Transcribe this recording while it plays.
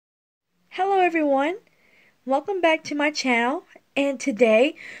everyone, welcome back to my channel, and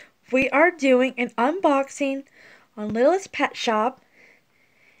today we are doing an unboxing on Littlest Pet Shop,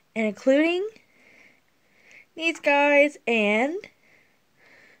 and including these guys and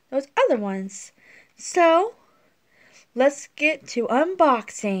those other ones. So let's get to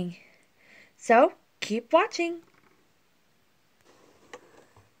unboxing. So keep watching.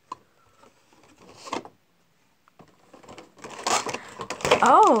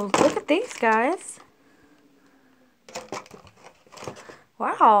 Oh, look at these guys.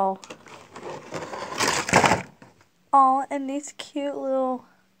 Wow. Oh, and these cute little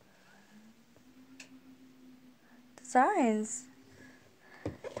designs.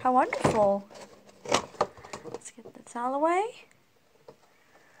 How wonderful. Let's get this out of the way.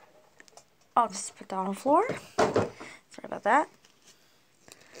 I'll just put that on the floor. Sorry about that.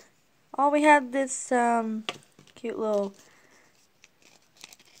 Oh, we have this cute little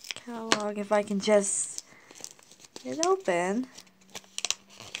catalog, if I can just get it open.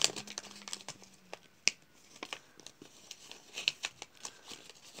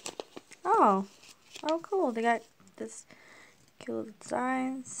 Oh cool, they got this cute little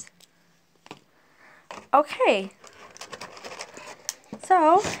designs. Okay,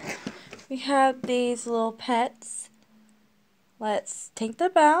 so we have these little pets. Let's take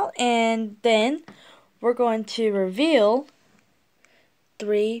them out, and then we're going to reveal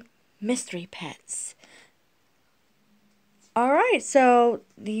 3 mystery pets. Alright, so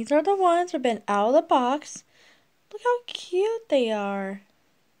these are the ones that have been out of the box. Look how cute they are.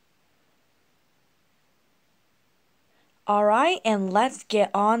 Alright, and let's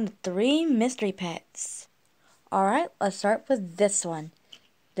get on the 3 mystery pets. Alright, let's start with this one.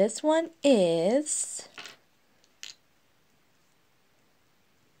 This one is...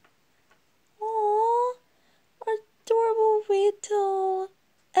 Aww, adorable little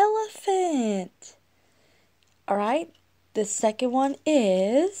elephant. Alright, the second one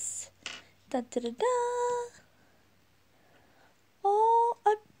is... Da da da da. Oh,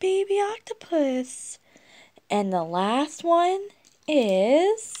 a baby octopus. And the last one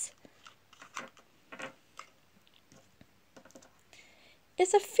is...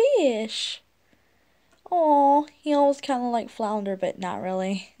 It's a fish. Oh, he almost kind of like flounder, but not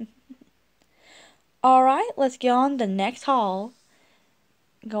really. Alright, let's get on the next haul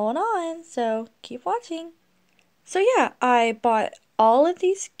going on, so keep watching. So yeah, I bought all of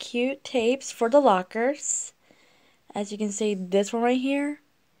these cute tapes for the lockers. As you can see, this one right here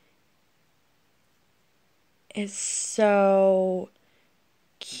is so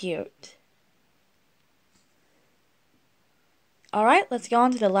cute. Alright, let's go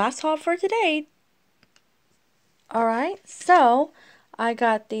on to the last haul for today. Alright, so I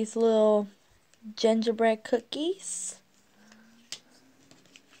got these little gingerbread cookies,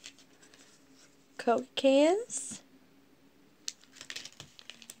 Coke cans.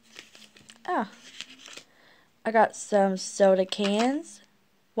 I got some soda cans.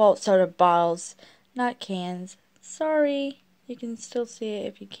 Well, soda bottles, not cans. Sorry, you can still see it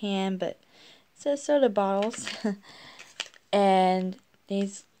if you can, but it says soda bottles. And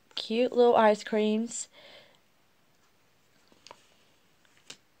these cute little ice creams.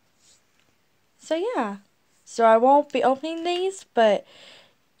 So yeah, so I won't be opening these, but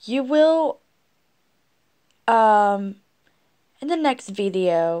you will in the next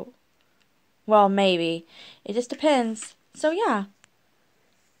video. Well, maybe. It just depends. So yeah.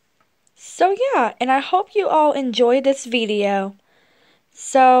 And I hope you all enjoyed this video.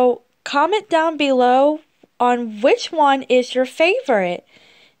 So comment down below on which one is your favorite.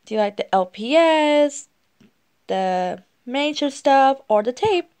 Do you like the LPS, the miniature stuff, or the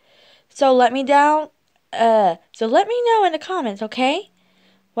tape? So let me know in the comments, okay?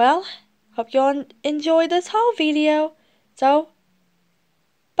 Well, hope you all enjoyed this haul video. So